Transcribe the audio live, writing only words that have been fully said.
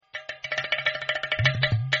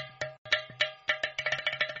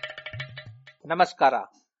ನಮಸ್ಕಾರ.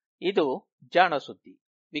 ಇದು ಜಾಣ ಸುದ್ದಿ,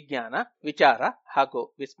 ವಿಜ್ಞಾನ, ವಿಚಾರ ಹಾಗೂ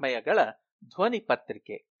ವಿಸ್ಮಯಗಳ ಧ್ವನಿ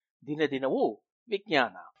ಪತ್ರಿಕೆ. ದಿನದಿನವೂ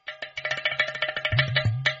ವಿಜ್ಞಾನ.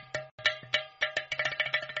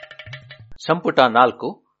 ಸಂಪುಟ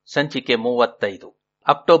 4, ಸಂಚಿಕೆ 35,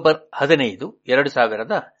 ಅಕ್ಟೋಬರ್ 15,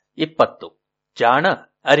 2020. ಜಾಣ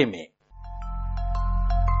ಅರಿಮೆ.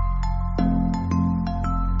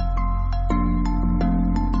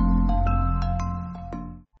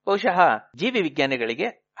 ಬಹುಶಃ ಜೀವಿ ವಿಜ್ಞಾನಿಗಳಿಗೆ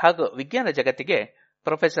ಹಾಗೂ ವಿಜ್ಞಾನ ಜಗತ್ತಿಗೆ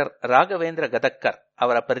ಪ್ರೊಫೆಸರ್ ರಾಘವೇಂದ್ರ ಗದಕ್ಕರ್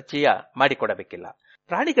ಅವರ ಪರಿಚಯ ಮಾಡಿಕೊಡಬೇಕಿಲ್ಲ.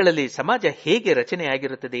 ಪ್ರಾಣಿಗಳಲ್ಲಿ ಸಮಾಜ ಹೇಗೆ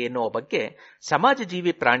ರಚನೆಯಾಗಿರುತ್ತದೆ ಎನ್ನುವ ಬಗ್ಗೆ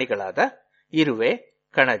ಸಮಾಜಜೀವಿ ಪ್ರಾಣಿಗಳಾದ ಇರುವೆ,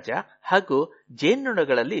 ಕಣಜ ಹಾಗೂ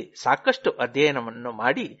ಜೇನುನೊಣಗಳಲ್ಲಿ ಸಾಕಷ್ಟು ಅಧ್ಯಯನವನ್ನು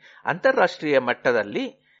ಮಾಡಿ ಅಂತಾರಾಷ್ಟ್ರೀಯ ಮಟ್ಟದಲ್ಲಿ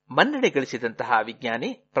ಮನ್ನಣೆ ಗಳಿಸಿದಂತಹ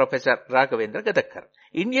ವಿಜ್ಞಾನಿ professor Raghavendra Gadagkar.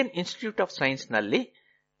 Indian institute of ಸೈನ್ಸ್ನಲ್ಲಿ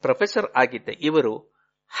ಪ್ರೊಫೆಸರ್ ಆಗಿದ್ದ ಇವರು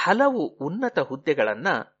ಹಲವು ಉನ್ನತ ಹುದ್ದೆಗಳನ್ನ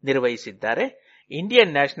ನಿರ್ವಹಿಸಿದ್ದಾರೆ.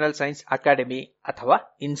 ಇಂಡಿಯನ್ ನ್ಯಾಷನಲ್ ಸೈನ್ಸ್ ಅಕಾಡೆಮಿ ಅಥವಾ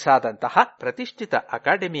ಇನ್ಸಾದಂತಹ ಪ್ರತಿಷ್ಠಿತ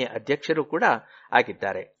ಅಕಾಡೆಮಿಯ ಅಧ್ಯಕ್ಷರು ಕೂಡ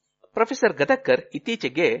ಆಗಿದ್ದಾರೆ. ಪ್ರೊಫೆಸರ್ ಗದಕ್ಕರ್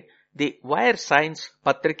ಇತ್ತೀಚೆಗೆ ದಿ ವೈರ್ ಸೈನ್ಸ್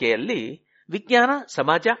ಪತ್ರಿಕೆಯಲ್ಲಿ ವಿಜ್ಞಾನ,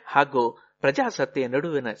 ಸಮಾಜ ಹಾಗೂ ಪ್ರಜಾಸತ್ತೆಯ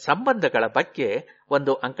ನಡುವಿನ ಸಂಬಂಧಗಳ ಬಗ್ಗೆ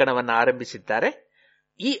ಒಂದು ಅಂಕಣವನ್ನು ಆರಂಭಿಸಿದ್ದಾರೆ.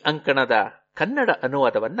 ಈ ಅಂಕಣದ ಕನ್ನಡ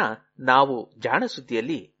ಅನುವಾದವನ್ನ ನಾವು ಜಾಣ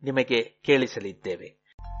ಸುದ್ದಿಯಲ್ಲಿ ನಿಮಗೆ ಕೇಳಿಸಲಿದ್ದೇವೆ.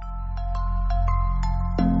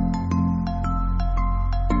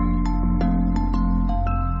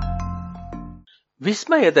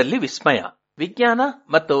 ವಿಸ್ಮಯದಲ್ಲಿ ವಿಸ್ಮಯ, ವಿಜ್ಞಾನ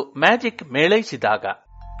ಮತ್ತು ಮ್ಯಾಜಿಕ್ ಮೇಳೈಸಿದಾಗ.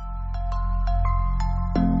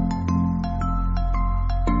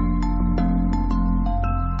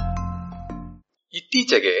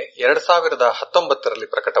 ಇತ್ತೀಚೆಗೆ 2019ರಲ್ಲಿ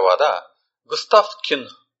ಪ್ರಕಟವಾದ ಗುಸ್ತಾಫ್ ಕ್ಯುನ್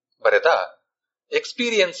ಬರೆದ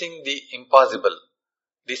experiencing the impossible,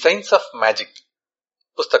 the science of magic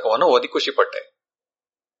ಪುಸ್ತಕವನ್ನು ಓದಿ ಖುಷಿಪಟ್ಟೆ.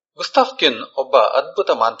 ಗುಸ್ತಾಫ್ ಕ್ಯುನ್ ಒಬ್ಬ ಅದ್ಭುತ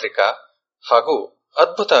ಮಾಂತ್ರಿಕ ಹಾಗೂ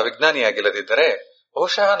ಅದ್ಭುತ ವಿಜ್ಞಾನಿಯಾಗಿಲ್ಲದಿದ್ದರೆ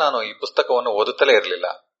ಬಹುಶಃ ನಾನು ಈ ಪುಸ್ತಕವನ್ನು ಓದುತ್ತಲೇ ಇರಲಿಲ್ಲ.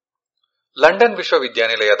 ಲಂಡನ್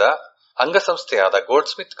ವಿಶ್ವವಿದ್ಯಾನಿಲಯದ ಅಂಗಸಂಸ್ಥೆಯಾದ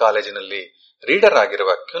ಗೋಲ್ಡ್ ಸ್ಮಿತ್ ಕಾಲೇಜಿನಲ್ಲಿ ರೀಡರ್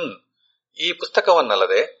ಆಗಿರುವ ಕ್ಯುನ್ ಈ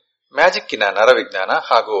ಪುಸ್ತಕವನ್ನಲ್ಲದೆ ಮ್ಯಾಜಿಕ್ಕಿನ ನರವಿಜ್ಞಾನ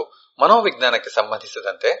ಹಾಗೂ ಮನೋವಿಜ್ಞಾನಕ್ಕೆ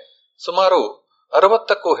ಸಂಬಂಧಿಸಿದಂತೆ ಸುಮಾರು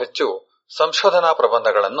 60ಕ್ಕೂ ಹೆಚ್ಚು ಸಂಶೋಧನಾ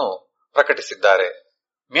ಪ್ರಬಂಧಗಳನ್ನು ಪ್ರಕಟಿಸಿದ್ದಾರೆ.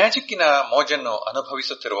 ಮ್ಯಾಜಿಕ್ಕಿನ ಮೋಜನ್ನು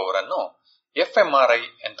ಅನುಭವಿಸುತ್ತಿರುವವರನ್ನು ಎಫ್ಎಂಆರ್ಐ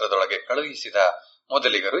ಯಂತ್ರದೊಳಗೆ ಕಳುಹಿಸಿದ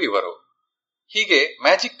ಮೊದಲಿಗರು ಇವರು. ಹೀಗೆ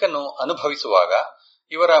ಮ್ಯಾಜಿಕ್ ಅನ್ನು ಅನುಭವಿಸುವಾಗ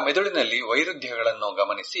ಇವರ ಮೆದುಳಿನಲ್ಲಿ ವೈರುಧ್ಯಗಳನ್ನು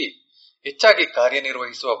ಗಮನಿಸಿ ಹೆಚ್ಚಾಗಿ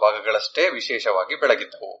ಕಾರ್ಯನಿರ್ವಹಿಸುವ ಭಾಗಗಳಷ್ಟೇ ವಿಶೇಷವಾಗಿ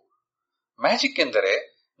ಬೆಳಗಿದ್ದವು. ಮ್ಯಾಜಿಕ್ ಎಂದರೆ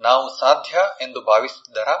ನಾವು ಸಾಧ್ಯ ಎಂದು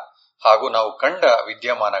ಭಾವಿಸಿದ್ದರ ಹಾಗೂ ನಾವು ಕಂಡ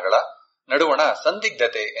ವಿದ್ಯಮಾನಗಳ ನಡುವಣ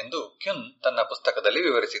ಸಂದಿಗ್ಧತೆ ಎಂದು ಕ್ಯುನ್ ತನ್ನ ಪುಸ್ತಕದಲ್ಲಿ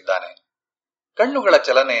ವಿವರಿಸಿದ್ದಾನೆ. ಕಣ್ಣುಗಳ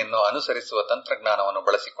ಚಲನೆಯನ್ನು ಅನುಸರಿಸುವ ತಂತ್ರಜ್ಞಾನವನ್ನು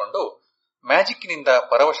ಬಳಸಿಕೊಂಡು ಮ್ಯಾಜಿಕ್ನಿಂದ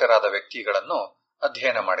ಪರವಶರಾದ ವ್ಯಕ್ತಿಗಳನ್ನು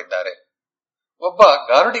ಅಧ್ಯಯನ ಮಾಡಿದ್ದಾರೆ. ಒಬ್ಬ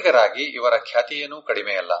ಗಾರುಡಿಗರಾಗಿ ಇವರ ಖ್ಯಾತಿಯೇನೂ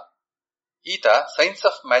ಕಡಿಮೆಯಲ್ಲ. ಈತ ಸೈನ್ಸ್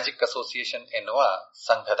ಆಫ್ ಮ್ಯಾಜಿಕ್ ಅಸೋಸಿಯೇಷನ್ ಎನ್ನುವ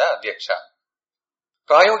ಸಂಘದ ಅಧ್ಯಕ್ಷ,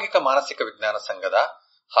 ಪ್ರಾಯೋಗಿಕ ಮಾನಸಿಕ ವಿಜ್ಞಾನ ಸಂಘದ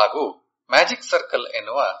ಹಾಗೂ ಮ್ಯಾಜಿಕ್ ಸರ್ಕಲ್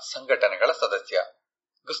ಎನ್ನುವ ಸಂಘಟನೆಗಳ ಸದಸ್ಯ.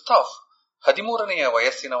 ಗುಸ್ತಾಫ್ 13ನೆಯ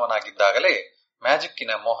ವಯಸ್ಸಿನವನಾಗಿದ್ದಾಗಲೇ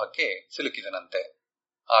ಮ್ಯಾಜಿಕ್ಕಿನ ಮೋಹಕ್ಕೆ ಸಿಲುಕಿದನಂತೆ.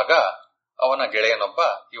 ಆಗ ಅವನ ಗೆಳೆಯನೊಬ್ಬ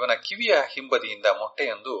ಇವನ ಕಿವಿಯ ಹಿಂಬದಿಯಿಂದ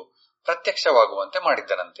ಮೊಟ್ಟೆಯೊಂದು ಪ್ರತ್ಯಕ್ಷವಾಗುವಂತೆ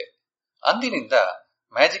ಮಾಡಿದ್ದನಂತೆ. ಅಂದಿನಿಂದ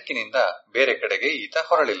ಮ್ಯಾಜಿಕ್ಕಿನಿಂದ ಬೇರೆ ಕಡೆಗೆ ಈತ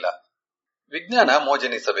ಹೊರಳಿಲ್ಲ. ವಿಜ್ಞಾನ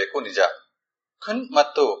ಮೋಜೆನಿಸಬೇಕು ನಿಜ. ಖುನ್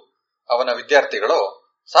ಮತ್ತು ಅವನ ವಿದ್ಯಾರ್ಥಿಗಳು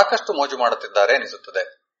ಸಾಕಷ್ಟು ಮೋಜು ಮಾಡುತ್ತಿದ್ದಾರೆ ಎನಿಸುತ್ತದೆ.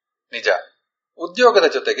 ನಿಜ. ಉದ್ಯೋಗದ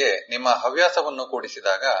ಜೊತೆಗೆ ನಿಮ್ಮ ಹವ್ಯಾಸವನ್ನು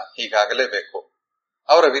ಕೂಡಿಸಿದಾಗ ಹೀಗಾಗಲೇಬೇಕು.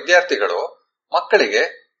 ಅವರ ವಿದ್ಯಾರ್ಥಿಗಳು ಮಕ್ಕಳಿಗೆ,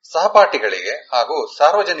 ಸಹಪಾಠಿಗಳಿಗೆ ಹಾಗೂ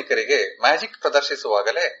ಸಾರ್ವಜನಿಕರಿಗೆ ಮ್ಯಾಜಿಕ್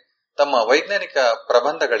ಪ್ರದರ್ಶಿಸುವಾಗಲೇ ತಮ್ಮ ವೈಜ್ಞಾನಿಕ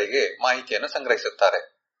ಪ್ರಬಂಧಗಳಿಗೆ ಮಾಹಿತಿಯನ್ನು ಸಂಗ್ರಹಿಸುತ್ತಾರೆ.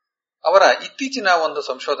 ಅವರ ಇತ್ತೀಚಿನ ಒಂದು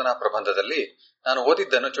ಸಂಶೋಧನಾ ಪ್ರಬಂಧದಲ್ಲಿ ನಾನು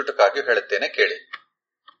ಓದಿದ್ದನ್ನು ಚುಟುಕಾಗಿ ಹೇಳುತ್ತೇನೆ ಕೇಳಿ.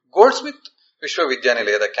 ಗೋಲ್ಡ್ ಸ್ಮಿತ್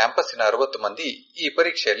ವಿಶ್ವವಿದ್ಯಾನಿಲಯದ ಕ್ಯಾಂಪಸ್ಸಿನ 60 ಮಂದಿ ಈ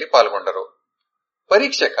ಪರೀಕ್ಷೆಯಲ್ಲಿ ಪಾಲ್ಗೊಂಡರು.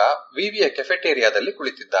 ಪರೀಕ್ಷಕ ವಿವಿಯ ಕೆಫೆಟೇರಿಯಾದಲ್ಲಿ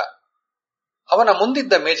ಕುಳಿತಿದ್ದ. ಅವನ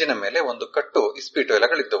ಮುಂದಿದ್ದ ಮೇಜಿನ ಮೇಲೆ ಒಂದು ಕಟ್ಟು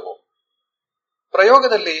ಇಸ್ಪೀಟೊಲೆಗಳಿದ್ದವು.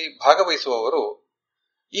 ಪ್ರಯೋಗದಲ್ಲಿ ಭಾಗವಹಿಸುವವರು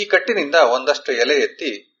ಈ ಕಟ್ಟಿನಿಂದ ಒಂದಷ್ಟು ಎಲೆ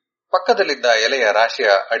ಎತ್ತಿ ಪಕ್ಕದಲ್ಲಿದ್ದ ಎಲೆಯ ರಾಶಿಯ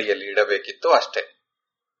ಅಡಿಯಲ್ಲಿ ಇಡಬೇಕಿತ್ತು ಅಷ್ಟೇ.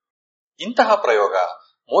 ಇಂತಹ ಪ್ರಯೋಗ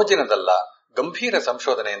ಮೋಜಿನದಲ್ಲ, ಗಂಭೀರ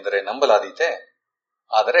ಸಂಶೋಧನೆ ಎಂದರೆ ನಂಬಲಾದೀತೆ.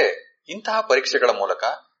 ಆದರೆ ಇಂತಹ ಪರೀಕ್ಷೆಗಳ ಮೂಲಕ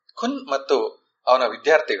ಖುನ್ ಮತ್ತು ಅವನ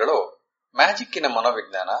ವಿದ್ಯಾರ್ಥಿಗಳು ಮ್ಯಾಜಿಕ್ಕಿನ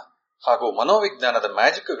ಮನೋವಿಜ್ಞಾನ ಹಾಗೂ ಮನೋವಿಜ್ಞಾನದ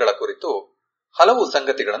ಮ್ಯಾಜಿಕ್ಗಳ ಕುರಿತು ಹಲವು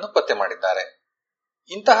ಸಂಗತಿಗಳನ್ನು ಪತ್ತೆ ಮಾಡಿದ್ದಾರೆ.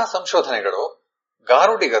 ಇಂತಹ ಸಂಶೋಧನೆಗಳು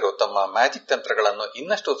ಗಾರುಡಿಗರು ತಮ್ಮ ಮ್ಯಾಜಿಕ್ ತಂತ್ರಗಳನ್ನು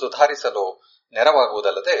ಇನ್ನಷ್ಟು ಸುಧಾರಿಸಲು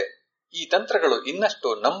ನೆರವಾಗುವುದಲ್ಲದೆ ಈ ತಂತ್ರಗಳು ಇನ್ನಷ್ಟು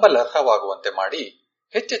ನಂಬಲರ್ಹವಾಗುವಂತೆ ಮಾಡಿ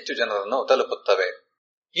ಹೆಚ್ಚೆಚ್ಚು ಜನರನ್ನು ತಲುಪುತ್ತವೆ.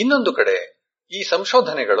 ಇನ್ನೊಂದು ಕಡೆ ಈ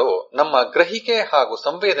ಸಂಶೋಧನೆಗಳು ನಮ್ಮ ಗ್ರಹಿಕೆ ಹಾಗೂ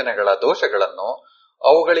ಸಂವೇದನೆಗಳ ದೋಷಗಳನ್ನು,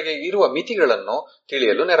 ಅವುಗಳಿಗೆ ಇರುವ ಮಿತಿಗಳನ್ನು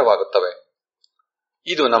ತಿಳಿಯಲು ನೆರವಾಗುತ್ತವೆ.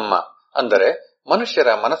 ಇದು ನಮ್ಮ ಅಂದರೆ ಮನುಷ್ಯರ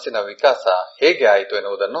ಮನಸ್ಸಿನ ವಿಕಾಸ ಹೇಗೆ ಆಯಿತು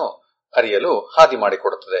ಎನ್ನುವುದನ್ನು ಅರಿಯಲು ಹಾದಿ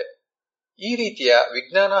ಮಾಡಿಕೊಡುತ್ತದೆ. ಈ ರೀತಿಯ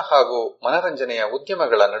ವಿಜ್ಞಾನ ಹಾಗೂ ಮನರಂಜನೆಯ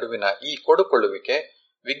ಉದ್ಯಮಗಳ ನಡುವಿನ ಈ ಕೊಡುಕೊಳ್ಳುವಿಕೆ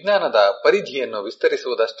ವಿಜ್ಞಾನದ ಪರಿಧಿಯನ್ನು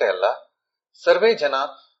ವಿಸ್ತರಿಸುವುದಷ್ಟೇ ಅಲ್ಲ, ಸರ್ವೇ ಜನ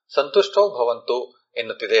ಸಂತುಷ್ಟೋ ಭವಂತು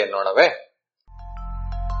ಎನ್ನುತ್ತಿದೆ ಎನ್ನೋಣವೇ.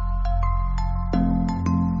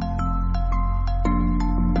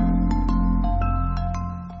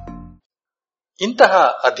 ಇಂತಹ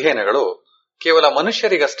ಅಧ್ಯಯನಗಳು ಕೇವಲ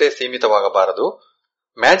ಮನುಷ್ಯರಿಗಷ್ಟೇ ಸೀಮಿತವಾಗಬಾರದು.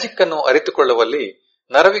 ಮ್ಯಾಜಿಕ್ ಅನ್ನು ಅರಿತುಕೊಳ್ಳುವಲ್ಲಿ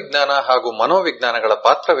ನರವಿಜ್ಞಾನ ಹಾಗೂ ಮನೋವಿಜ್ಞಾನಗಳ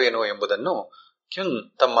ಪಾತ್ರವೇನು ಎಂಬುದನ್ನು ಕ್ಯುನ್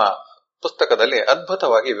ತಮ್ಮ ಪುಸ್ತಕದಲ್ಲಿ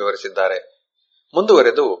ಅದ್ಭುತವಾಗಿ ವಿವರಿಸಿದ್ದಾರೆ.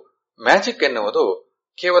 ಮುಂದುವರೆದು ಮ್ಯಾಜಿಕ್ ಎನ್ನುವುದು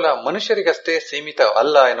ಕೇವಲ ಮನುಷ್ಯರಿಗಷ್ಟೇ ಸೀಮಿತ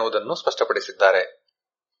ಅಲ್ಲ ಎನ್ನುವುದನ್ನು ಸ್ಪಷ್ಟಪಡಿಸಿದ್ದಾರೆ.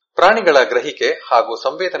 ಪ್ರಾಣಿಗಳ ಗ್ರಹಿಕೆ ಹಾಗೂ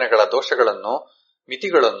ಸಂವೇದನೆಗಳ ದೋಷಗಳನ್ನು,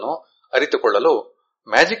 ಮಿತಿಗಳನ್ನು ಅರಿತುಕೊಳ್ಳಲು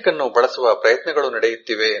ಮ್ಯಾಜಿಕ್ ಅನ್ನು ಬಳಸುವ ಪ್ರಯತ್ನಗಳು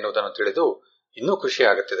ನಡೆಯುತ್ತಿವೆ ಎನ್ನುವುದನ್ನು ತಿಳಿದು ಇನ್ನೂ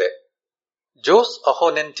ಖುಷಿಯಾಗುತ್ತಿದೆ. ಜೋಸ್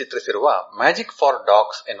ಅಹೋನೆನ್ ಚಿತ್ರಿಸಿರುವ ಮ್ಯಾಜಿಕ್ ಫಾರ್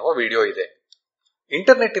ಡಾಗ್ಸ್ ಎನ್ನುವ ವಿಡಿಯೋ ಇದೆ.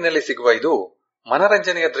 ಇಂಟರ್ನೆಟ್ಟಿನಲ್ಲಿ ಸಿಗುವ ಇದು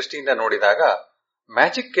ಮನರಂಜನೆಯ ದೃಷ್ಟಿಯಿಂದ ನೋಡಿದಾಗ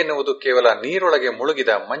ಮ್ಯಾಜಿಕ್ ಎನ್ನುವುದು ಕೇವಲ ನೀರೊಳಗೆ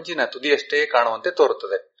ಮುಳುಗಿದ ಮಂಜಿನ ತುದಿಯಷ್ಟೇ ಕಾಣುವಂತೆ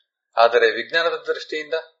ತೋರುತ್ತದೆ. ಆದರೆ ವಿಜ್ಞಾನದ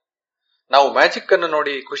ದೃಷ್ಟಿಯಿಂದ ನಾವು ಮ್ಯಾಜಿಕ್ ಅನ್ನು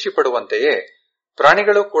ನೋಡಿ ಖುಷಿ ಪಡುವಂತೆಯೇ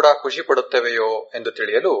ಪ್ರಾಣಿಗಳು ಕೂಡ ಖುಷಿ ಪಡುತ್ತವೆಯೋ ಎಂದು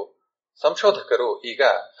ತಿಳಿಯಲು ಸಂಶೋಧಕರು ಈಗ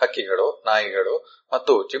ಹಕ್ಕಿಗಳು, ನಾಯಿಗಳು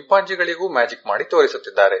ಮತ್ತು ಚಿಂಪಾಂಜಿಗಳಿಗೂ ಮ್ಯಾಜಿಕ್ ಮಾಡಿ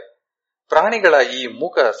ತೋರಿಸುತ್ತಿದ್ದಾರೆ. ಪ್ರಾಣಿಗಳ ಈ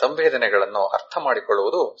ಮೂಕ ಸಂವೇದನೆಗಳನ್ನು ಅರ್ಥ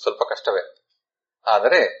ಮಾಡಿಕೊಳ್ಳುವುದು ಸ್ವಲ್ಪ ಕಷ್ಟವೇ.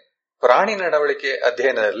 ಆದರೆ ಪ್ರಾಣಿ ನಡವಳಿಕೆ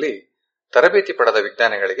ಅಧ್ಯಯನದಲ್ಲಿ ತರಬೇತಿ ಪಡೆದ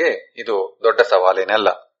ವಿಜ್ಞಾನಿಗಳಿಗೆ ಇದು ದೊಡ್ಡ ಸವಾಲೇನಲ್ಲ.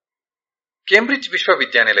 ಕೇಂಬ್ರಿಡ್ಜ್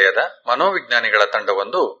ವಿಶ್ವವಿದ್ಯಾನಿಲಯದ ಮನೋವಿಜ್ಞಾನಿಗಳ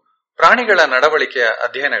ತಂಡವೊಂದು ಪ್ರಾಣಿಗಳ ನಡವಳಿಕೆಯ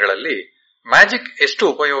ಅಧ್ಯಯನಗಳಲ್ಲಿ ಮ್ಯಾಜಿಕ್ ಎಷ್ಟು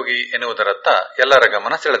ಉಪಯೋಗಿ ಎನ್ನುವುದರತ್ತ ಎಲ್ಲರ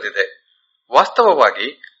ಗಮನ ಸೆಳೆದಿದೆ. ವಾಸ್ತವವಾಗಿ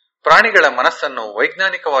ಪ್ರಾಣಿಗಳ ಮನಸ್ಸನ್ನು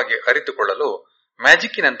ವೈಜ್ಞಾನಿಕವಾಗಿ ಅರಿತುಕೊಳ್ಳಲು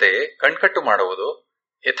ಮ್ಯಾಜಿಕ್ಕಿನಂತೆಯೇ ಕಣ್ಕಟ್ಟು ಮಾಡುವುದು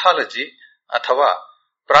ಎಥಾಲಜಿ ಅಥವಾ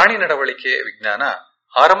ಪ್ರಾಣಿ ನಡವಳಿಕೆ ವಿಜ್ಞಾನ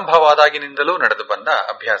ಆರಂಭವಾದಾಗಿನಿಂದಲೂ ನಡೆದು ಬಂದ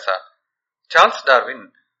ಅಭ್ಯಾಸ. ಚಾರ್ಲ್ಸ್ ಡಾರ್ವಿನ್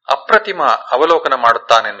ಅಪ್ರತಿಮ ಅವಲೋಕನ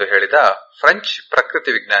ಮಾಡುತ್ತಾನೆಂದು ಹೇಳಿದ ಫ್ರೆಂಚ್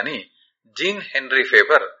ಪ್ರಕೃತಿ ವಿಜ್ಞಾನಿ ಜೀನ್ ಹೆನ್ರಿ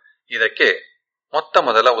ಫೇಬರ್ ಇದಕ್ಕೆ ಮೊತ್ತ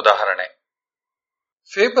ಮೊದಲ ಉದಾಹರಣೆ.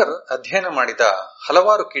 ಫೇಬರ್ ಅಧ್ಯಯನ ಮಾಡಿದ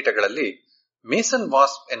ಹಲವಾರು ಕೀಟಗಳಲ್ಲಿ ಮೇಸನ್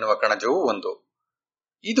ವಾಸ್ಪ್ ಎನ್ನುವ ಕಣಜವೂ ಒಂದು.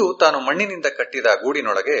 ಇದು ತಾನು ಮಣ್ಣಿನಿಂದ ಕಟ್ಟಿದ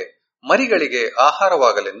ಗೂಡಿನೊಳಗೆ ಮರಿಗಳಿಗೆ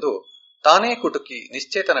ಆಹಾರವಾಗಲೆಂದು ತಾನೇ ಕುಟುಕಿ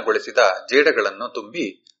ನಿಶ್ಚೇತನಗೊಳಿಸಿದ ಜೇಡಗಳನ್ನು ತುಂಬಿ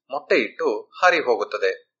ಮೊಟ್ಟೆ ಇಟ್ಟು ಹಾರಿ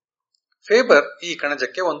ಹೋಗುತ್ತದೆ. ಫೇಬರ್ ಈ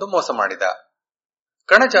ಕಣಜಕ್ಕೆ ಒಂದು ಮೋಸ ಮಾಡಿದ.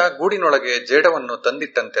 ಕಣಜ ಗೂಡಿನೊಳಗೆ ಜೇಡವನ್ನು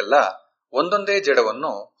ತಂದಿಟ್ಟಂತೆಲ್ಲ ಒಂದೊಂದೇ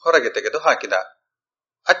ಜೇಡವನ್ನು ಹೊರಗೆ ತೆಗೆದು ಹಾಕಿದ.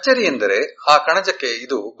 ಅಚ್ಚರಿ ಎಂದರೆ ಆ ಕಣಜಕ್ಕೆ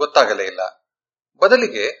ಇದು ಗೊತ್ತಾಗಲೇ ಇಲ್ಲ.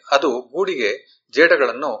 ಬದಲಿಗೆ ಅದು ಗೂಡಿಗೆ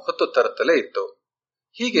ಜೇಡಗಳನ್ನು ಹೊತ್ತು ತರುತ್ತಲೇ ಇತ್ತು.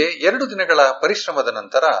 ಹೀಗೆ 2 ದಿನಗಳ ಪರಿಶ್ರಮದ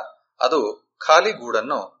ನಂತರ ಅದು ಖಾಲಿ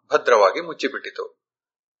ಗೂಡನ್ನು ಭದ್ರವಾಗಿ ಮುಚ್ಚಿಬಿಟ್ಟಿತು.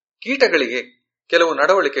 ಕೀಟಗಳಿಗೆ ಕೆಲವು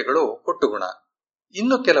ನಡವಳಿಕೆಗಳು ಹುಟ್ಟುಗುಣ,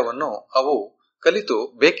 ಇನ್ನು ಕೆಲವನ್ನು ಅವು ಕಲಿತು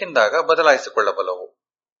ಬೇಕೆಂದಾಗ ಬದಲಾಯಿಸಿಕೊಳ್ಳಬಲ್ಲವು.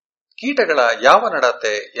 ಕೀಟಗಳ ಯಾವ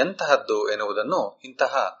ನಡತೆ ಎಂತಹದ್ದು ಎನ್ನುವುದನ್ನು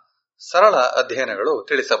ಇಂತಹ ಸರಳ ಅಧ್ಯಯನಗಳು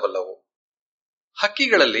ತಿಳಿಸಬಲ್ಲವು.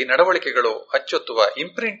 ಹಕ್ಕಿಗಳಲ್ಲಿ ನಡವಳಿಕೆಗಳು ಅಚ್ಚೊತ್ತುವ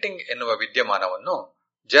ಇಂಪ್ರಿಂಟಿಂಗ್ ಎನ್ನುವ ವಿದ್ಯಮಾನವನ್ನು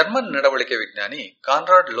ಜರ್ಮನ್ ನಡವಳಿಕೆ ವಿಜ್ಞಾನಿ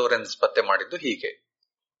ಕಾನ್ರಾಡ್ ಲೋರೆನ್ಸ್ ಪತ್ತೆ ಮಾಡಿದ್ದು ಹೀಗೆ.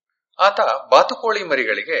 ಆತ ಬಾತುಕೋಳಿ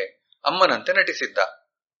ಮರಿಗಳಿಗೆ ಅಮ್ಮನಂತೆ ನಟಿಸಿದ್ದ.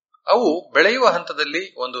 ಅವು ಬೆಳೆಯುವ ಹಂತದಲ್ಲಿ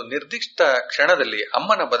ಒಂದು ನಿರ್ದಿಷ್ಟ ಕ್ಷಣದಲ್ಲಿ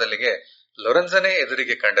ಅಮ್ಮನ ಬದಲಿಗೆ ಲೊರೆನ್ಸನೇ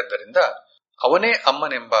ಎದುರಿಗೆ ಕಂಡದ್ದರಿಂದ ಅವನೇ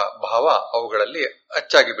ಅಮ್ಮನೆಂಬ ಭಾವ ಅವುಗಳಲ್ಲಿ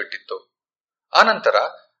ಅಚ್ಚಾಗಿ ಬಿಟ್ಟಿತ್ತು. ಆನಂತರ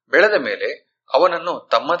ಬೆಳೆದ ಮೇಲೆ ಅವನನ್ನು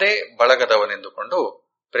ತಮ್ಮದೇ ಬಳಗದವನೆಂದುಕೊಂಡು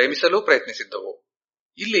ಪ್ರೇಮಿಸಲು ಪ್ರಯತ್ನಿಸಿದ್ದವು.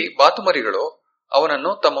 ಇಲ್ಲಿ ಬಾತುಮರಿಗಳು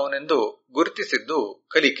ಅವನನ್ನು ತಮ್ಮವನೆಂದು ಗುರುತಿಸಿದ್ದು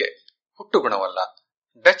ಕಲಿಕೆ, ಹುಟ್ಟುಗುಣವಲ್ಲ.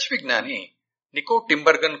 ಡಚ್ ವಿಜ್ಞಾನಿ ನಿಕೋ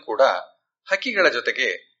ಟಿಂಬರ್ಗನ್ ಕೂಡ ಹಕ್ಕಿಗಳ ಜೊತೆಗೆ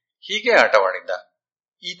ಹೀಗೆ ಆಟವಾಡಿದ್ದ.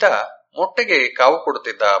 ಈತ ಮೊಟ್ಟೆಗೆ ಕಾವು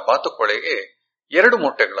ಕೊಡುತ್ತಿದ್ದ ಬಾತುಕೋಳೆಗೆ 2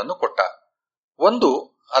 ಮೊಟ್ಟೆಗಳನ್ನು ಕೊಟ್ಟ. ಒಂದು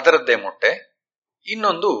ಅದರದ್ದೇ ಮೊಟ್ಟೆ,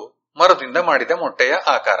 ಇನ್ನೊಂದು ಮರದಿಂದ ಮಾಡಿದ ಮೊಟ್ಟೆಯ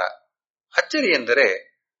ಆಕಾರ. ಅಚ್ಚರಿ ಎಂದರೆ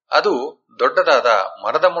ಅದು ದೊಡ್ಡದಾದ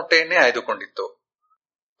ಮರದ ಮೊಟ್ಟೆಯನ್ನೇ ಆಯ್ದುಕೊಂಡಿತ್ತು.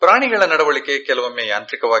 ಪ್ರಾಣಿಗಳ ನಡವಳಿಕೆ ಕೆಲವೊಮ್ಮೆ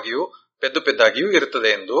ಯಾಂತ್ರಿಕವಾಗಿಯೂ ಪೆದ್ದು ಪೆದ್ದಾಗಿಯೂ ಇರುತ್ತದೆ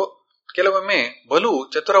ಎಂದು, ಕೆಲವೊಮ್ಮೆ ಬಲು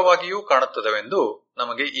ಚತುರವಾಗಿಯೂ ಕಾಣುತ್ತದೆವೆಂದು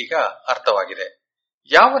ನಮಗೆ ಈಗ ಅರ್ಥವಾಗಿದೆ.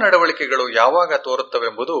 ಯಾವ ನಡವಳಿಕೆಗಳು ಯಾವಾಗ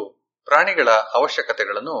ತೋರುತ್ತವೆಂಬುದು ಪ್ರಾಣಿಗಳ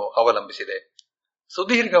ಅವಶ್ಯಕತೆಗಳನ್ನು ಅವಲಂಬಿಸಿದೆ.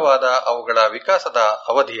 ಸುದೀರ್ಘವಾದ ಅವುಗಳ ವಿಕಾಸದ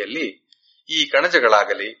ಅವಧಿಯಲ್ಲಿ ಈ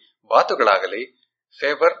ಕಣಜಗಳಾಗಲಿ ಬಾತುಗಳಾಗಲಿ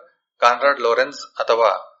ಫೇಬರ್, ಕಾನ್ರಾಡ್ ಲೋರೆನ್ಸ್ ಅಥವಾ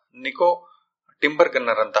ನಿಕೋ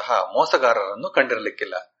ಟಿಂಬರ್ಗನ್ನರಂತಹ ಮೋಸಗಾರರನ್ನು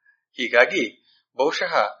ಕಂಡಿರಲಿಕ್ಕಿಲ್ಲ. ಹೀಗಾಗಿ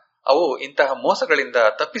ಬಹುಶಃ ಅವು ಇಂತಹ ಮೋಸಗಳಿಂದ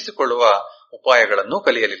ತಪ್ಪಿಸಿಕೊಳ್ಳುವ ಉಪಾಯಗಳನ್ನು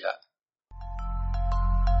ಕಲಿಯಲಿಲ್ಲ.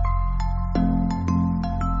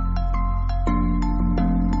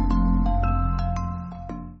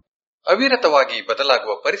 ಅವಿರತವಾಗಿ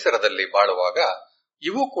ಬದಲಾಗುವ ಪರಿಸರದಲ್ಲಿ ಬಾಳುವಾಗ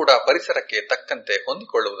ಇವು ಕೂಡ ಪರಿಸರಕ್ಕೆ ತಕ್ಕಂತೆ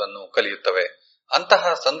ಹೊಂದಿಕೊಳ್ಳುವುದನ್ನು ಕಲಿಯುತ್ತವೆ.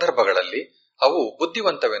 ಅಂತಹ ಸಂದರ್ಭಗಳಲ್ಲಿ ಅವು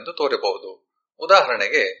ಬುದ್ಧಿವಂತವೆಂದು ತೋರಬಹುದು.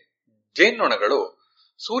 ಉದಾಹರಣೆಗೆ, ಜೇನ್ನೊಣಗಳು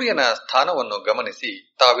ಸೂರ್ಯನ ಸ್ಥಾನವನ್ನು ಗಮನಿಸಿ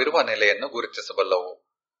ತಾವಿರುವ ನೆಲೆಯನ್ನು ಗುರುತಿಸಬಲ್ಲವು.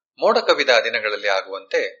 ಮೋಡ ಕವಿದ ದಿನಗಳಲ್ಲಿ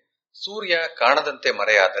ಆಗುವಂತೆ ಸೂರ್ಯ ಕಾಣದಂತೆ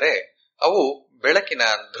ಮರೆಯಾದರೆ ಅವು ಬೆಳಕಿನ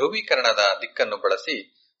ಧ್ರುವೀಕರಣದ ದಿಕ್ಕನ್ನು ಬಳಸಿ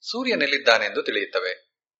ಸೂರ್ಯನೆಲ್ಲಿದ್ದಾನೆಂದು ತಿಳಿಯುತ್ತವೆ.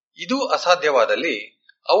 ಇದು ಅಸಾಧ್ಯವಾದಲ್ಲಿ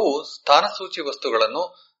ಅವು ಸ್ಥಾನಸೂಚಿ ವಸ್ತುಗಳನ್ನು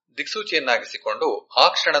ದಿಕ್ಸೂಚಿಯನ್ನಾಗಿಸಿಕೊಂಡು ಆ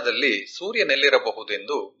ಕ್ಷಣದಲ್ಲಿ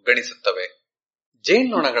ಸೂರ್ಯನೆಲ್ಲಿರಬಹುದೆಂದು ಗಣಿಸುತ್ತವೆ.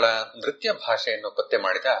 ಜೇನ್ನೊಣಗಳ ನೃತ್ಯ ಭಾಷೆಯನ್ನು ಪತ್ತೆ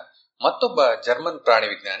ಮಾಡಿದ ಮತ್ತೊಬ್ಬ ಜರ್ಮನ್ ಪ್ರಾಣಿ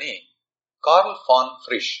ವಿಜ್ಞಾನಿ ಕಾರ್ಲ್ ಫಾನ್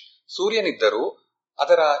ಫ್ರಿಶ್, ಸೂರ್ಯನಿದ್ದರೂ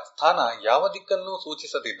ಅದರ ಸ್ಥಾನ ಯಾವ ದಿಕ್ಕನ್ನು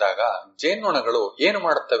ಸೂಚಿಸದಿದ್ದಾಗ ಜೇನ್ನೊಣಗಳು ಏನು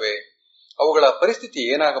ಮಾಡುತ್ತವೆ, ಅವುಗಳ ಪರಿಸ್ಥಿತಿ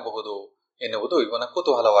ಏನಾಗಬಹುದು ಎನ್ನುವುದು ಇವನ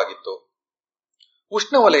ಕುತೂಹಲವಾಗಿತ್ತು.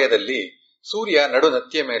 ಉಷ್ಣವಲಯದಲ್ಲಿ ಸೂರ್ಯ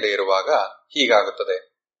ನಡುನತ್ತಿಯ ಮೇಲೆ ಇರುವಾಗ ಹೀಗಾಗುತ್ತದೆ.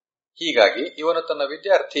 ಹೀಗಾಗಿ ಇವನು ತನ್ನ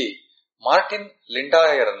ವಿದ್ಯಾರ್ಥಿ ಮಾರ್ಟಿನ್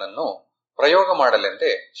ಲಿಂಡಾಯರ್ನನ್ನು ಪ್ರಯೋಗ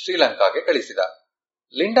ಮಾಡಲೆಂದೇ ಶ್ರೀಲಂಕಾಗೆ ಕಳಿಸಿದ.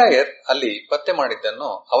 ಲಿಂಡಾಯರ್ ಅಲ್ಲಿ ಪತ್ತೆ ಮಾಡಿದ್ದನ್ನು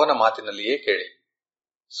ಅವನ ಮಾತಿನಲ್ಲಿಯೇ ಕೇಳಿ.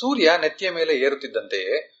 ಸೂರ್ಯ ನೆತ್ತಿಯ ಮೇಲೆ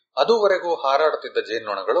ಏರುತ್ತಿದ್ದಂತೆಯೇ ಅದುವರೆಗೂ ಹಾರಾಡುತ್ತಿದ್ದ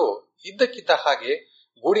ಜೇನ್ನೊಣಗಳು ಇದ್ದಕ್ಕಿದ್ದ ಹಾಗೆ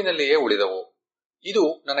ಗೂಡಿನಲ್ಲಿಯೇ ಉಳಿದವು. ಇದು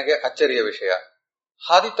ನನಗೆ ಅಚ್ಚರಿಯ ವಿಷಯ.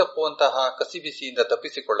 ಹಾದಿ ತಪ್ಪುವಂತಹ ಕಸಿಬಿಸಿಯಿಂದ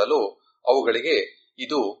ತಪ್ಪಿಸಿಕೊಳ್ಳಲು ಅವುಗಳಿಗೆ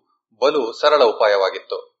ಇದು ಬಲು ಸರಳ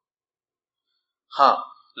ಉಪಾಯವಾಗಿತ್ತು.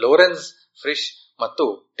 ಲೋರೆನ್ಸ್, ಫ್ರಿಶ್ ಮತ್ತು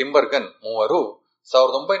ಟಿಂಬರ್ಗನ್ ಮೂವರು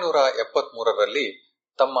 1973ರಲ್ಲಿ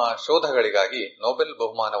ತಮ್ಮ ಶೋಧಗಳಿಗಾಗಿ ನೊಬೆಲ್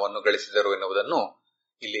ಬಹುಮಾನವನ್ನು ಗಳಿಸಿದರು ಎನ್ನುವುದನ್ನು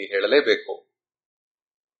ಇಲ್ಲಿ ಹೇಳಲೇಬೇಕು.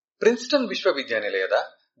 ಪ್ರಿನ್ಸ್ಟನ್ ವಿಶ್ವವಿದ್ಯಾನಿಲಯದ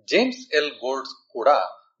ಜೇಮ್ಸ್ ಎಲ್ ಗೋಲ್ಡ್ಸ್ ಕೂಡ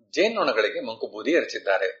ಜೇನ್ನೊಣಗಳಿಗೆ ಮಂಕುಬೂದಿ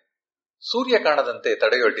ಎರಚಿದ್ದಾರೆ. ಸೂರ್ಯ ಕಾಣದಂತೆ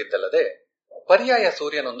ತಡೆಯೊಡ್ಡಿದ್ದಲ್ಲದೆ ಪರ್ಯಾಯ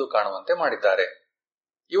ಸೂರ್ಯನೊಂದು ಕಾಣುವಂತೆ ಮಾಡಿದ್ದಾರೆ.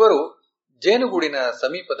 ಇವರು ಜೇನುಗೂಡಿನ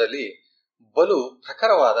ಸಮೀಪದಲ್ಲಿ ಬಲು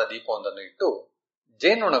ಪ್ರಖರವಾದ ದೀಪವೊಂದನ್ನು ಇಟ್ಟು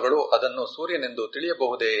ಜೇನ್ನೊಣಗಳು ಅದನ್ನು ಸೂರ್ಯನೆಂದು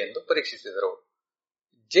ತಿಳಿಯಬಹುದೇ ಎಂದು ಪರೀಕ್ಷಿಸಿದರು.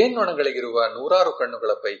 ಜೇನ್ನೊಣಗಳಿಗಿರುವ 100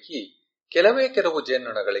 ಕಣ್ಣುಗಳ ಪೈಕಿ ಕೆಲವು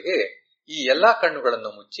ಜೇನ್ನೊಣಗಳಿಗೆ ಈ ಎಲ್ಲಾ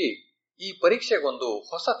ಕಣ್ಣುಗಳನ್ನು ಮುಚ್ಚಿ ಈ ಪರೀಕ್ಷೆಗೊಂದು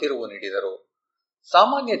ಹೊಸ ತಿರುವು ನೀಡಿದರು.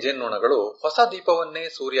 ಸಾಮಾನ್ಯ ಜೇನ್ನೊಣಗಳು ಹೊಸ ದೀಪವನ್ನೇ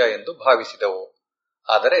ಸೂರ್ಯ ಎಂದು ಭಾವಿಸಿದವು.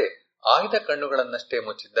 ಆದರೆ ಆಯ್ದ ಕಣ್ಣುಗಳನ್ನಷ್ಟೇ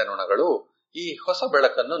ಮುಚ್ಚಿದ್ದ ನೊಣಗಳು ಈ ಹೊಸ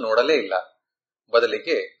ಬೆಳಕನ್ನು ನೋಡಲೇ ಇಲ್ಲ.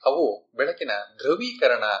 ಬದಲಿಗೆ ಅವು ಬೆಳಕಿನ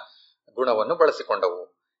ಧ್ರುವೀಕರಣ ಗುಣವನ್ನು ಬಳಸಿಕೊಂಡವು.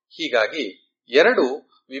 ಹೀಗಾಗಿ 2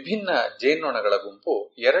 ವಿಭಿನ್ನ ಜೇನ್ನೊಣಗಳ ಗುಂಪು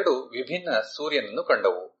 2 ವಿಭಿನ್ನ ಸೂರ್ಯನನ್ನು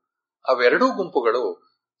ಕಂಡವು. ಅವೆರಡೂ ಗುಂಪುಗಳು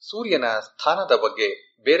ಸೂರ್ಯನ ಸ್ಥಾನದ ಬಗ್ಗೆ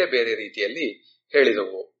ಬೇರೆ ಬೇರೆ ರೀತಿಯಲ್ಲಿ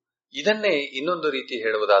ಹೇಳಿದವು. ಇದನ್ನೇ ಇನ್ನೊಂದು ರೀತಿ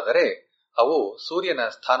ಹೇಳುವುದಾದರೆ ಅವು ಸೂರ್ಯನ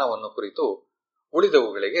ಸ್ಥಾನವನ್ನು ಕುರಿತು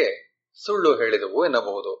ಉಳಿದವುಗಳಿಗೆ ಸುಳ್ಳು ಹೇಳಿದವು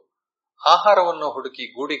ಎನ್ನಬಹುದು. ಆಹಾರವನ್ನು ಹುಡುಕಿ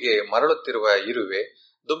ಗೂಡಿಗೆ ಮರಳುತ್ತಿರುವ ಇರುವೆ,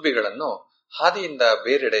 ದುಂಬಿಗಳನ್ನು ಹಾದಿಯಿಂದ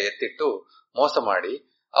ಬೇರೆಡೆ ಎತ್ತಿಟ್ಟು ಮೋಸ ಮಾಡಿ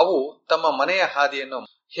ಅವು ತಮ್ಮ ಮನೆಯ ಹಾದಿಯನ್ನು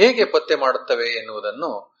ಹೇಗೆ ಪತ್ತೆ ಮಾಡುತ್ತವೆ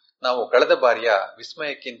ಎನ್ನುವುದನ್ನು ನಾವು ಕಳೆದ ಬಾರಿಯ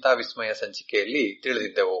ವಿಸ್ಮಯಕ್ಕಿಂತ ವಿಸ್ಮಯ ಸಂಚಿಕೆಯಲ್ಲಿ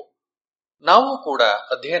ತಿಳಿದಿದ್ದೆವು. ನಾವು ಕೂಡ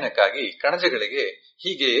ಅಧ್ಯಯನಕ್ಕಾಗಿ ಕಣಜಗಳಿಗೆ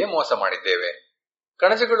ಹೀಗೆಯೇ ಮೋಸ ಮಾಡಿದ್ದೇವೆ.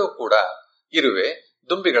 ಕಣಜಗಳು ಕೂಡ ಇರುವೆ,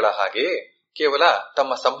 ದುಂಬಿಗಳ ಹಾಗೆಯೇ ಕೇವಲ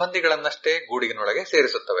ತಮ್ಮ ಸಂಬಂಧಿಗಳನ್ನಷ್ಟೇ ಗೂಡಿನೊಳಗೆ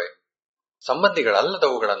ಸೇರಿಸುತ್ತವೆ.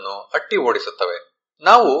 ಸಂಬಂಧಿಗಳಲ್ಲದವುಗಳನ್ನು ಅಟ್ಟಿ ಓಡಿಸುತ್ತವೆ.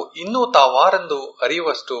 ನಾವು ಇನ್ನೂ ತಾವಾರೆಂದು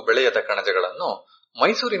ಅರಿಯುವಷ್ಟು ಬೆಳೆಯದ ಕಣಜಗಳನ್ನು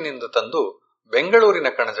ಮೈಸೂರಿನಿಂದ ತಂದು ಬೆಂಗಳೂರಿನ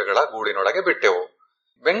ಕಣಜಗಳ ಗೂಡಿನೊಳಗೆ ಬಿಟ್ಟೆವು.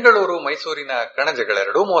 ಬೆಂಗಳೂರು ಮೈಸೂರಿನ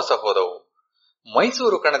ಕಣಜಗಳೆರಡೂ ಮೋಸ ಹೋದವು.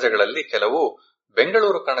 ಮೈಸೂರು ಕಣಜಗಳಲ್ಲಿ ಕೆಲವು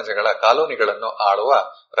ಬೆಂಗಳೂರು ಕಣಜಗಳ ಕಾಲೋನಿಗಳನ್ನು ಆಳುವ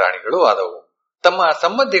ರಾಣಿಗಳೂ ಆದವು. ತಮ್ಮ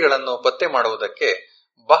ಸಂಬಂಧಿಗಳನ್ನು ಪತ್ತೆ ಮಾಡುವುದಕ್ಕೆ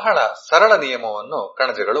ಬಹಳ ಸರಳ ನಿಯಮವನ್ನು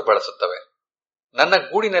ಕಣಜಗಳು ಬಳಸುತ್ತವೆ. ನನ್ನ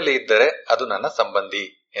ಗೂಡಿನಲ್ಲಿ ಇದ್ದರೆ ಅದು ನನ್ನ ಸಂಬಂಧಿ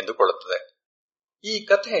ಎಂದುಕೊಳ್ಳುತ್ತದೆ. ಈ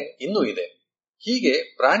ಕಥೆ ಇನ್ನೂ ಇದೆ. ಹೀಗೆ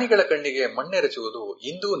ಪ್ರಾಣಿಗಳ ಕಣ್ಣಿಗೆ ಮಣ್ಣೆರಚುವುದು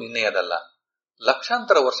ಇಂದೂ ನಿನ್ನೆಯದಲ್ಲ,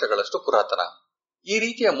 ಲಕ್ಷಾಂತರ ವರ್ಷಗಳಷ್ಟು ಪುರಾತನ. ಈ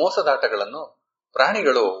ರೀತಿಯ ಮೋಸದಾಟಗಳನ್ನು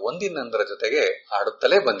ಪ್ರಾಣಿಗಳು ಒಂದಿನ್ನೊಂದರ ಜೊತೆಗೆ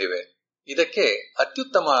ಆಡುತ್ತಲೇ ಬಂದಿವೆ. ಇದಕ್ಕೆ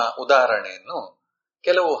ಅತ್ಯುತ್ತಮ ಉದಾಹರಣೆಯನ್ನು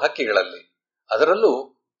ಕೆಲವು ಹಕ್ಕಿಗಳಲ್ಲಿ, ಅದರಲ್ಲೂ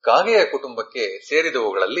ಕಾಗೆಯ ಕುಟುಂಬಕ್ಕೆ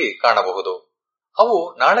ಸೇರಿದವುಗಳಲ್ಲಿ ಕಾಣಬಹುದು. ಅವು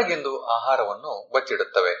ನಾಳೆಗೆಂದು ಆಹಾರವನ್ನು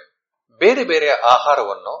ಬಚ್ಚಿಡುತ್ತವೆ. ಬೇರೆ ಬೇರೆ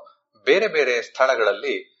ಆಹಾರವನ್ನು ಬೇರೆ ಬೇರೆ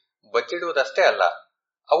ಸ್ಥಳಗಳಲ್ಲಿ ಬಚ್ಚಿಡುವುದಷ್ಟೇ ಅಲ್ಲ,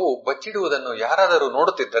 ಅವು ಬಚ್ಚಿಡುವುದನ್ನು ಯಾರಾದರೂ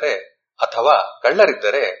ನೋಡುತ್ತಿದ್ದರೆ ಅಥವಾ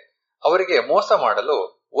ಕಳ್ಳರಿದ್ದರೆ ಅವರಿಗೆ ಮೋಸ ಮಾಡಲು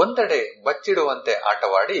ಒಂದೆಡೆ ಬಚ್ಚಿಡುವಂತೆ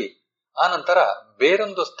ಆಟವಾಡಿ ಆನಂತರ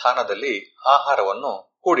ಬೇರೊಂದು ಸ್ಥಾನದಲ್ಲಿ ಆಹಾರವನ್ನು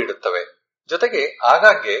ಕೂಡಿಡುತ್ತವೆ. ಜೊತೆಗೆ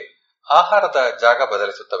ಆಗಾಗ್ಗೆ ಆಹಾರದ ಜಾಗ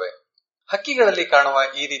ಬದಲಿಸುತ್ತವೆ. ಹಕ್ಕಿಗಳಲ್ಲಿ ಕಾಣುವ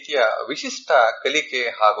ಈ ರೀತಿಯ ವಿಶಿಷ್ಟ ಕಲಿಕೆ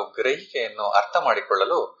ಹಾಗೂ ಗ್ರಹಿಕೆಯನ್ನು ಅರ್ಥ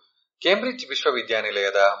ಮಾಡಿಕೊಳ್ಳಲು ಕೇಂಬ್ರಿಡ್ಜ್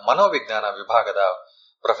ವಿಶ್ವವಿದ್ಯಾನಿಲಯದ ಮನೋವಿಜ್ಞಾನ ವಿಭಾಗದ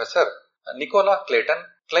professor Nikola Clayton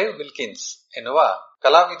Clive Wilkins ಎನ್ನುವ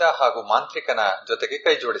ಕಲಾವಿದ ಹಾಗೂ ಮಾಂತ್ರಿಕನ ಜೊತೆಗೆ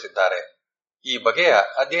ಕೈಜೋಡಿಸಿದ್ದಾರೆ. ಈ ಬಗೆಯ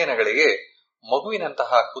ಅಧ್ಯಯನಗಳಿಗೆ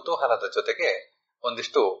ಮಗುವಿನಂತಹ ಕುತೂಹಲದ ಜೊತೆಗೆ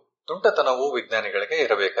ಒಂದಿಷ್ಟು ತುಂಟತನವೂ ವಿಜ್ಞಾನಿಗಳಿಗೆ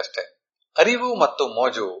ಇರಬೇಕಷ್ಟೆ. ಅರಿವು ಮತ್ತು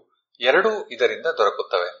ಮೋಜು ಎರಡೂ ಇದರಿಂದ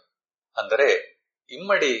ದೊರಕುತ್ತವೆ. ಅಂದರೆ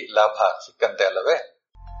ಇಮ್ಮಡಿ ಲಾಭ ಸಿಕ್ಕಂತೆ ಅಲ್ಲವೇ?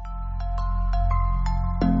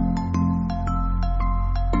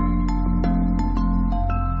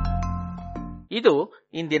 ಇದು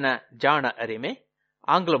ಇಂದಿನ ಜಾಣ ಅರಿಮೆ.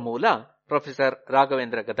 ಆಂಗ್ಲ ಮೂಲ ಪ್ರೊಫೆಸರ್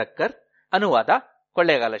ರಾಘವೇಂದ್ರ ಗದಕ್ಕರ್, ಅನುವಾದ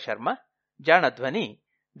ಕೊಳ್ಳೇಗಾಲ ಶರ್ಮಾ, ಜಾಣ ಧ್ವನಿ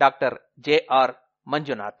ಡಾಕ್ಟರ್ ಜೆಆರ್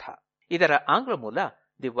ಮಂಜುನಾಥ. ಇದರ ಆಂಗ್ಲ ಮೂಲ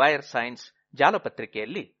ದಿ ವೈರ್ ಸೈನ್ಸ್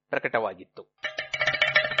ಜಾಲಪತ್ರಿಕೆಯಲ್ಲಿ ಪ್ರಕಟವಾಗಿತ್ತು.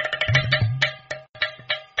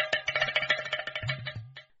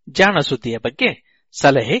 ಜಾಣ ಸುದ್ದಿಯ ಬಗ್ಗೆ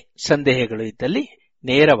ಸಲಹೆ ಸಂದೇಹಗಳು ಇದ್ದಲ್ಲಿ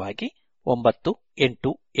ನೇರವಾಗಿ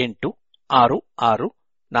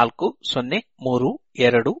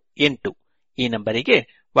 9886640328 ಈ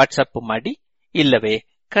ನಂಬರಿಗೆ ವಾಟ್ಸಪ್ ಮಾಡಿ, ಇಲ್ಲವೇ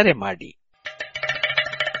ಕರೆ ಮಾಡಿ.